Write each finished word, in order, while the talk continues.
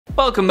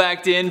Welcome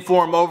back to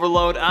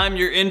InformOverload. I'm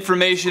your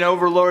information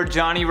overlord,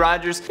 Johnny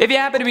Rogers. If you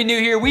happen to be new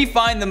here, we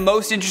find the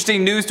most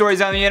interesting news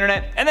stories on the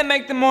internet and then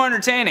make them more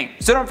entertaining.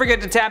 So don't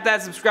forget to tap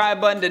that subscribe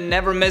button to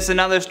never miss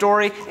another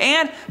story,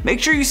 and make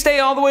sure you stay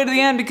all the way to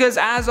the end because,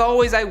 as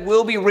always, I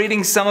will be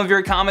reading some of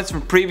your comments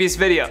from previous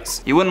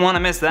videos. You wouldn't want to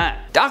miss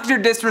that.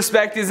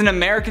 drdisrespect is an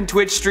American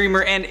Twitch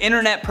streamer and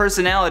internet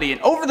personality, and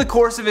over the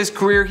course of his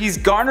career, he's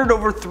garnered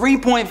over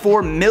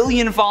 3.4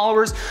 million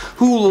followers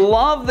who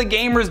love the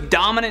gamer's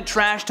dominant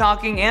trash talking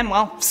and,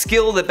 well,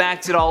 skill that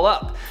backs it all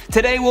up.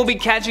 Today we'll be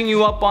catching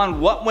you up on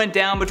what went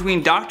down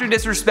between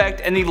drdisrespect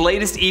and the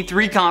latest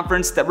E3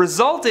 conference that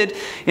resulted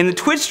in the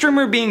Twitch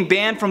streamer being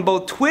banned from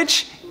both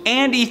Twitch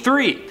and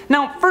E3.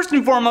 Now, first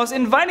and foremost,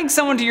 inviting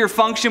someone to your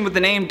function with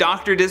the name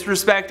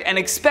drdisrespect and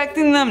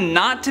expecting them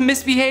not to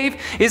misbehave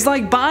is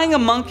like buying a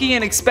monkey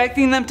and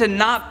expecting them to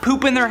not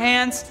poop in their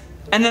hands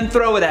and then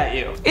throw it at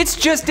you. It's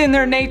just in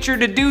their nature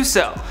to do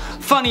so.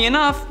 Funny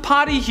enough,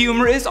 potty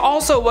humor is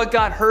also what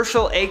got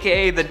Herschel,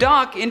 aka The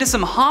Doc, into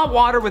some hot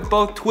water with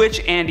both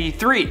Twitch and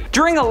E3.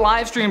 During a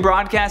live stream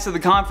broadcast of the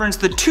conference,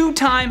 the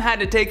two-time had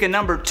to take a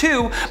number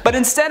 2, but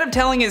instead of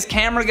telling his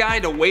camera guy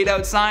to wait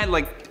outside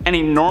like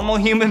any normal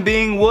human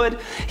being would,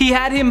 he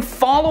had him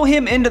follow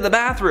him into the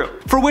bathroom,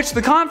 for which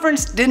the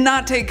conference did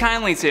not take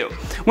kindly to.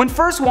 When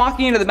first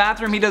walking into the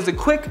bathroom, he does a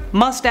quick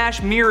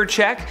mustache mirror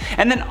check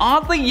and then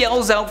oddly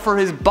yells out for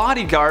his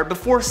bodyguard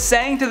before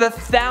saying to the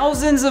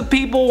thousands of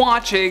people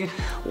watching,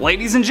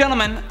 "Ladies and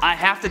gentlemen, I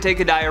have to take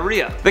a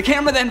diarrhea." The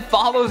camera then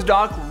follows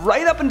Doc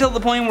right up until the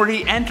point where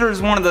he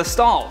enters one of the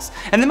stalls.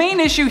 And the main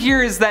issue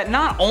here is that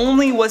not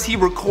only was he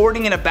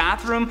recording in a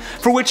bathroom,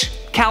 for which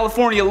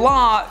California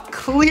law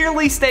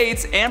clearly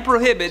states and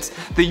prohibits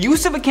the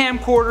use of a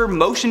camcorder,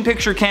 motion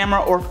picture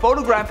camera, or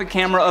photographic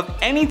camera of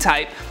any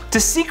type to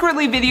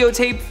secretly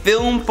videotape,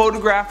 film,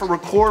 photograph, or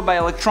record by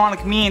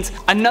electronic means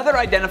another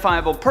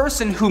identifiable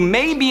person who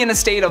may be in a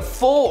state of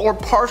full or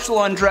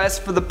partial undress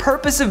for the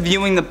purpose of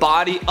viewing the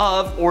body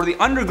of or the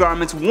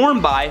undergarments worn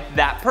by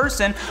that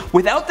person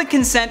without the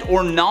consent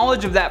or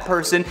knowledge of that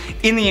person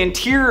in the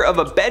interior of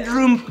a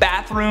bedroom,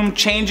 bathroom,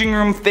 changing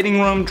room,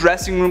 fitting room,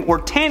 dressing room, or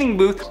tanning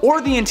booth,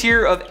 or the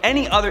interior of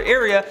any other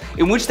area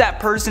in which that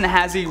person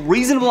has a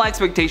reasonable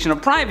expectation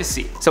of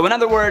privacy. So in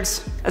other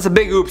words, that's a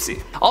big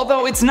oopsie.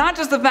 Although it's not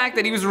just the fact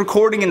that he was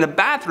recording in the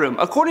bathroom.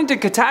 According to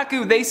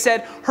Kotaku, they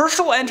said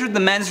Herschel entered the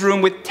men's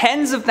room with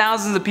tens of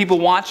thousands of people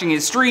watching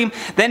his stream,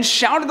 then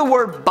shouted the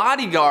word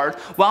bodyguard,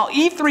 while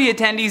E3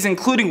 attendees,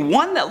 including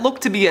one that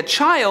looked to be a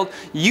child,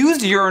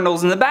 used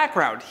urinals in the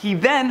background. He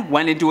then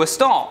went into a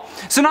stall.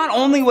 So not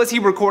only was he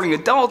recording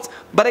adults,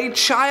 but a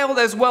child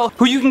as well,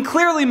 who you can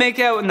clearly make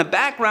out in the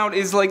background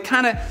is like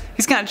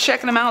he's kind of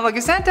checking him out like,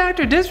 is that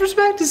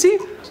drdisrespect?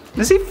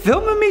 Is he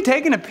filming me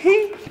taking a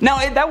pee? Now,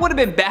 that would have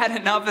been bad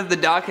enough if the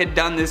Doc had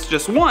done this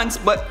just once,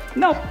 but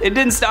no, it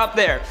didn't stop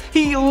there.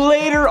 He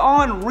later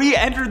on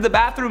re-entered the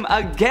bathroom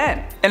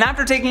again. And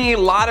after taking a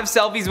lot of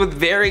selfies with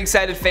very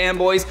excited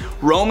fanboys,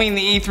 roaming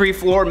the E3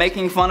 floor,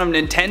 making fun of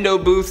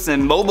Nintendo booths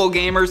and mobile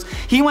gamers,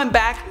 he went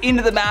back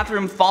into the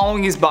bathroom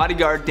following his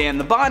bodyguard Dan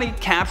the Body,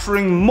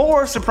 capturing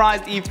more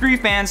surprised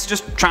E3 fans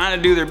just trying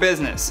to do their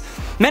business.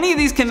 Many of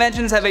these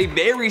conventions have a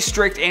very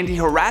strict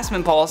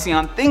anti-harassment policy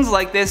on things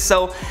like this,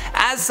 so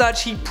as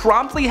such, he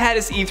promptly had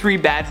his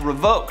E3 badge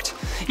revoked.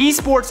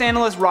 Esports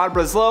analyst Rod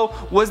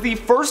Breslow was the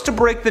first to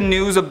break the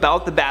news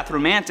about the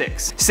bathroom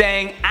antics,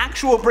 saying,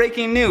 "Actual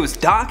breaking news,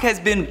 Doc has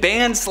been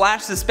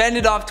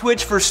banned/suspended off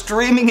Twitch for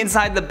streaming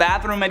inside the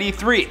bathroom at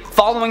E3,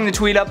 following the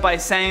tweet up by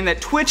saying that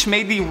Twitch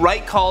made the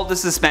right call to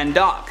suspend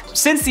Doc.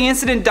 Since the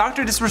incident,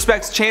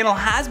 drdisrespect's channel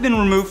has been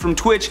removed from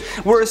Twitch.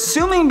 We're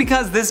assuming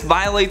because this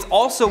violates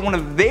also one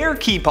of their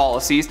key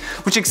policies,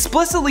 which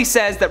explicitly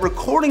says that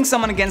recording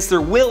someone against their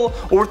will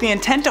or with the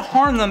intent to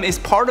harm them is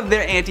part of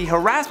their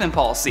anti-harassment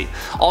policy.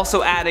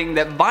 Also adding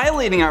that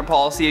violating our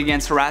policy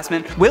against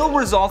harassment will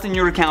result in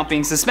your account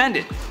being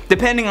suspended.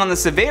 Depending on the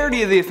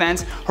severity of the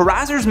offense,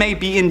 harassers may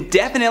be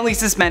indefinitely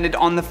suspended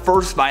on the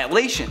first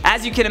violation."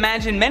 As you can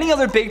imagine, many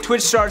other big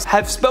Twitch stars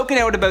have spoken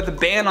out about the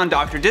ban on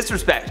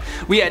drdisrespect.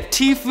 We had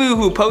Tfue,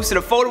 who posted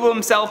a photo of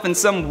himself in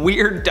some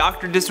weird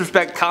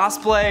drdisrespect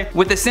cosplay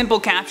with a simple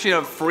caption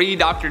of "Free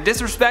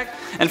drdisrespect,"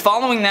 and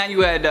following that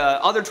you had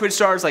other Twitch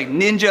stars like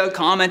Ninja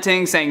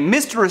commenting saying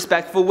Mr.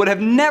 Respectful would have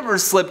never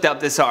slipped up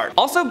this hard.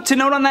 Also, to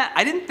note on that,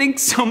 I didn't think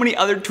so many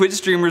other Twitch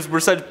streamers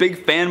were such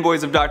big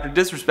fanboys of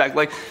drdisrespect.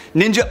 Like,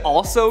 Ninja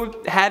also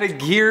had a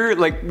gear.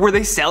 Like, were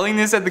they selling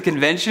this at the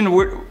convention?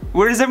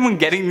 Where is everyone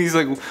getting these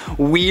like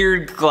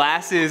weird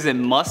glasses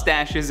and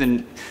mustaches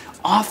and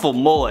awful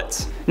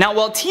mullets? Now,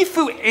 while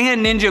Tfue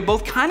and Ninja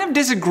both kind of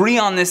disagree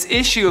on this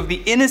issue of the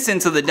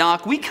innocence of the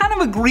Doc, we kind of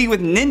agree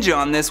with Ninja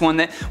on this one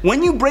that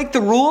when you break the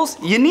rules,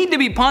 you need to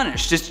be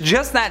punished. It's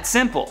just that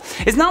simple.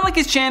 It's not like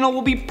his channel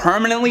will be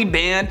permanently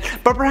banned,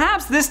 but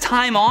perhaps this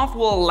time off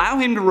will allow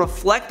him to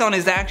reflect on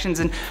his actions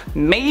and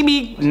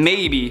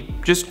maybe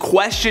just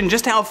question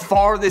just how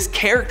far this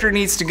character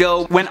needs to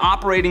go when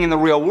operating in the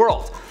real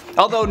world.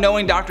 Although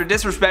knowing Dr.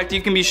 Disrespect,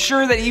 you can be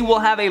sure that he will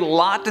have a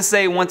lot to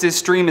say once his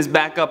stream is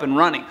back up and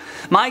running.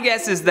 My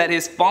guess is that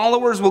his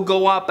followers will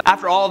go up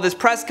after all of this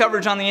press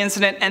coverage on the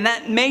incident, and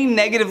that may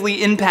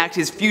negatively impact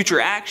his future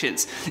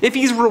actions. If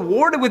he's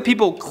rewarded with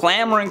people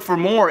clamoring for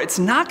more, it's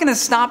not going to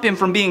stop him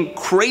from being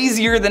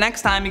crazier the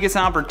next time he gets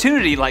an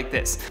opportunity like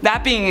this.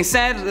 That being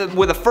said,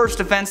 with a first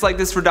offense like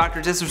this for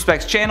Dr.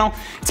 Disrespect's channel,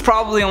 it's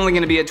probably only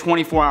going to be a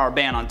 24-hour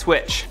ban on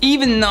Twitch.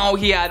 Even though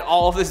he had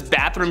all of this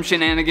bathroom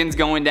shenanigans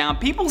going down,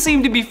 people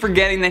seem to be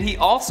forgetting that he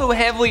also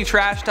heavily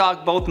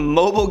trash-talked both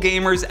mobile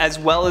gamers as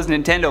well as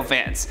Nintendo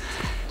fans.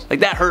 Like,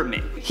 that hurt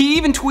me. He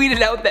even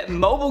tweeted out that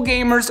mobile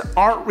gamers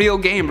aren't real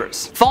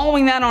gamers.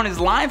 Following that, on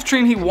his live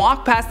stream, he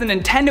walked past the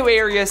Nintendo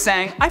area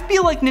saying, "I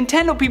feel like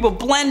Nintendo people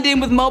blend in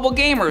with mobile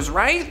gamers,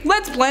 right?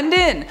 Let's blend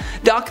in."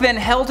 Duck then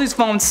held his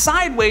phone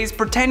sideways,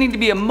 pretending to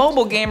be a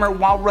mobile gamer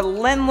while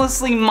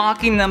relentlessly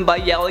mocking them by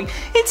yelling,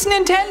 "It's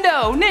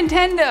Nintendo!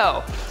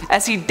 Nintendo!"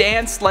 as he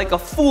danced like a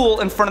fool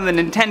in front of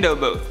the Nintendo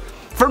booth.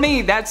 For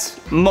me, that's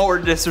more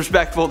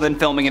disrespectful than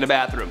filming in a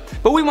bathroom.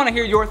 But we want to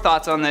hear your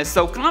thoughts on this,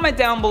 so comment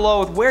down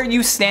below with where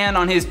you stand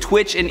on his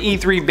Twitch and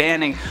E3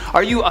 banning.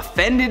 Are you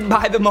offended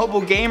by the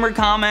mobile gamer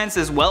comments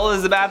as well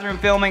as the bathroom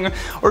filming,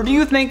 or do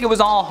you think it was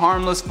all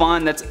harmless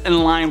fun that's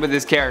in line with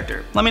his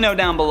character? Let me know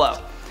down below.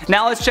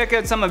 Now let's check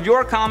out some of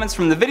your comments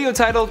from the video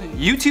titled,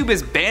 "YouTube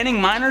is banning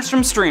minors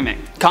from streaming."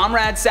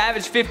 Comrade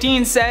Savage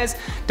 15 says,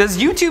 "Does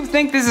YouTube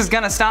think this is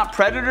gonna stop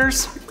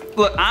predators?"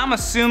 Look, I'm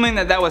assuming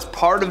that was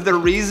part of the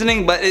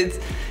reasoning, but it's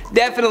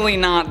definitely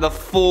not the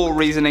full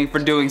reasoning for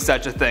doing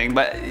such a thing,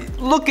 but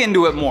look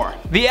into it more.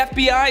 The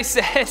FBI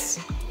says,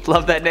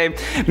 love that name,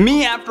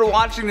 "Me after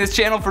watching this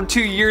channel for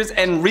 2 years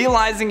and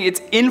realizing it's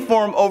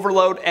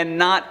InformOverload and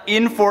not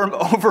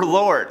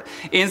InformOverlord.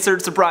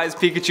 Insert surprise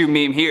Pikachu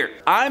meme here.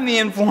 I'm the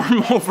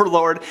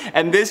InformOverlord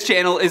and this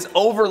channel is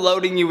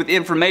overloading you with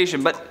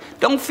information, but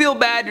don't feel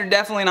bad, you're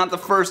definitely not the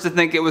first to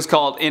think it was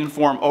called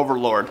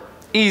InformOverlord.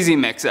 Easy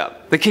mix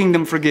up. The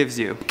kingdom forgives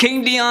you."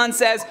 King Dion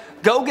says,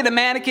 "Go get a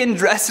mannequin,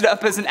 dress it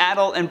up as an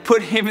adult, and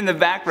put him in the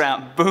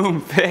background. Boom,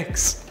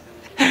 fix."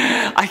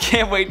 I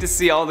can't wait to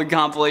see all the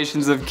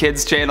compilations of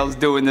kids' channels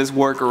doing this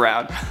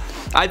workaround.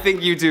 I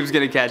think YouTube's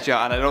gonna catch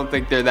on. I don't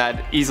think they're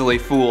that easily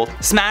fooled.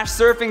 Smash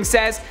Surfing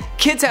says,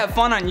 "Kids have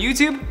fun on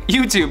YouTube?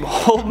 YouTube,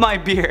 hold my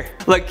beer."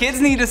 Look,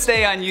 kids need to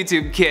stay on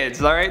YouTube, kids,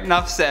 alright?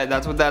 Enough said,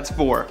 that's what that's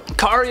for.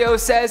 Cario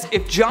says,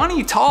 "If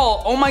Johnny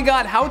tall, oh my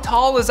god, how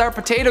tall is our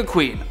potato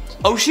queen?"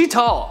 Oh, she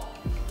tall.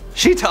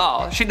 She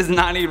tall. She does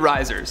not need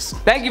risers.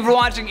 Thank you for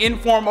watching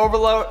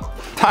InformOverload.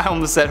 I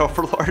almost said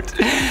Overlord.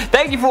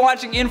 Thank you for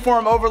watching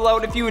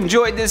InformOverload. If you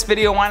enjoyed this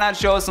video, why not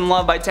show us some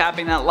love by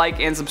tapping that like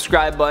and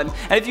subscribe button.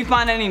 And if you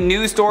find any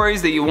news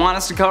stories that you want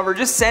us to cover,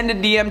 just send a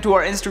DM to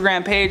our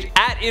Instagram page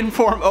at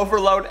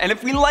InformOverload. And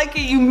if we like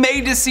it, you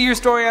may just see your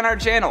story on our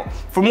channel.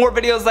 For more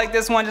videos like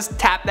this one, just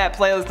tap that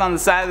playlist on the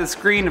side of the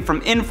screen. And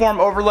from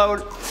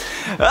InformOverload,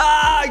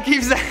 I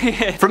keep saying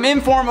it. From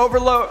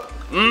InformOverload,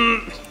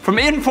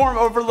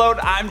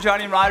 I'm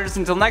Johnny Rogers.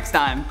 Until next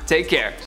time, take care.